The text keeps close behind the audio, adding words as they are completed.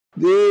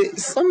The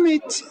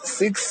summit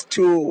seeks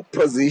to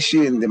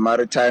position the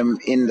maritime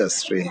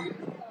industry,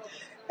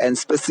 and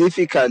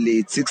specifically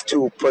it seeks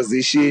to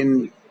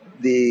position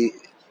the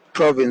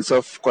province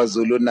of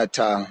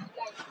KwaZulu-Natal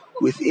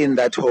within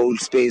that whole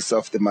space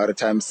of the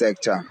maritime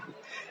sector.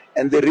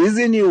 And the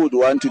reason you would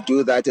want to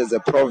do that as a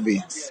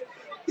province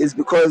is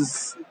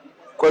because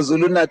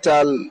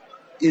KwaZulu-Natal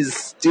is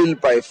still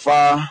by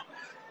far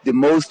the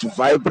most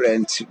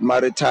vibrant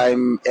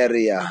maritime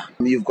area.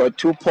 You've got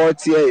two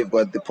ports here, you've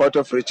got the port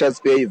of Richards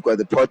Bay, you've got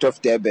the port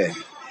of Durban.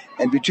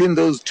 And between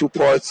those two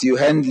ports, you're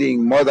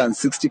handling more than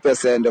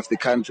 60% of the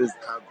country's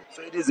cargo.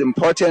 So it is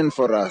important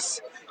for us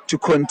to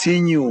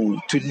continue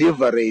to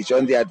leverage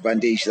on the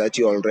advantage that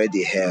you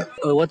already have.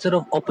 What sort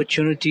of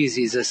opportunities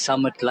is a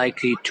summit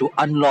likely to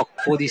unlock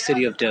for the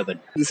city of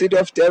Durban? The city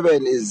of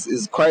Durban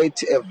is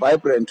quite a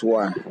vibrant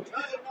one.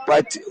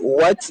 But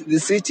what the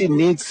city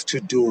needs to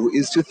do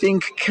is to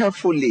think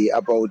carefully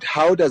about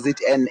how does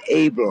it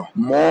enable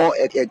more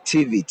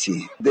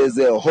activity. There's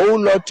a whole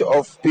lot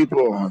of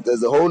people,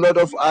 there's a whole lot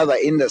of other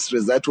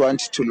industries that want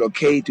to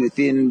locate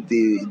within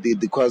the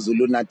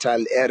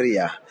KwaZulu-Natal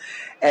area.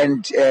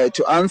 And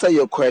to answer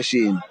your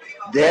question,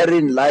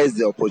 therein lies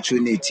the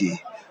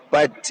opportunity.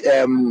 But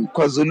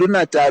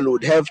KwaZulu-Natal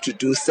would have to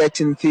do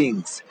certain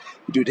things.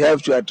 It would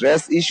have to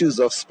address issues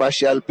of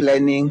spatial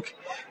planning.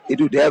 It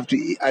would have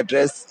to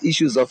address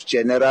issues of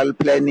general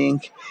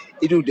planning.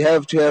 It would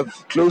have to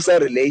have closer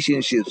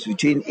relationships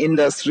between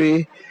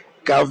industry,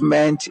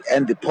 government,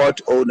 and the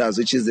port owners,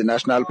 which is the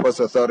National Ports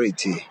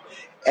Authority.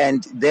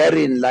 And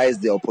therein lies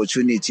the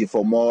opportunity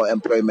for more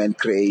employment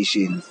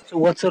creation. So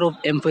what sort of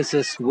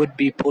emphasis would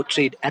be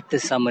portrayed at the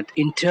summit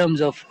in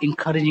terms of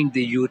encouraging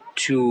the youth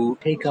to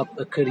take up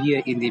a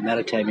career in the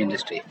maritime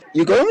industry?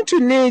 You're going to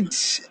need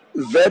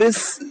very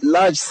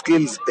large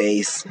skills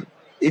base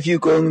if you're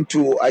going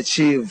to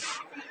achieve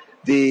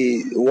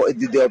the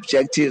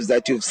objectives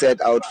that you've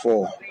set out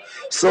for.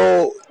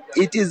 So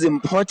it is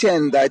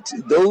important that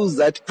those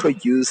that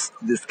produce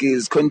the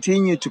skills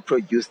continue to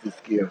produce the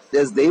skills.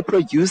 As they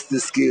produce the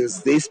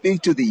skills, they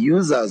speak to the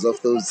users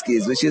of those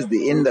skills, which is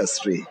the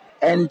industry.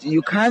 And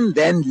you can't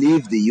then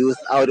leave the youth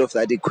out of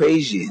that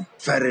equation.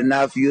 Fair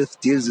enough, youth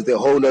deals with a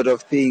whole lot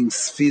of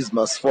things, fees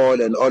must fall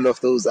and all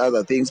of those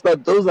other things,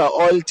 but those are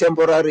all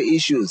temporary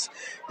issues.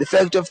 The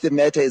fact of the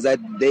matter is that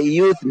the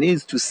youth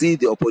needs to see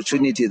the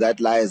opportunity that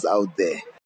lies out there.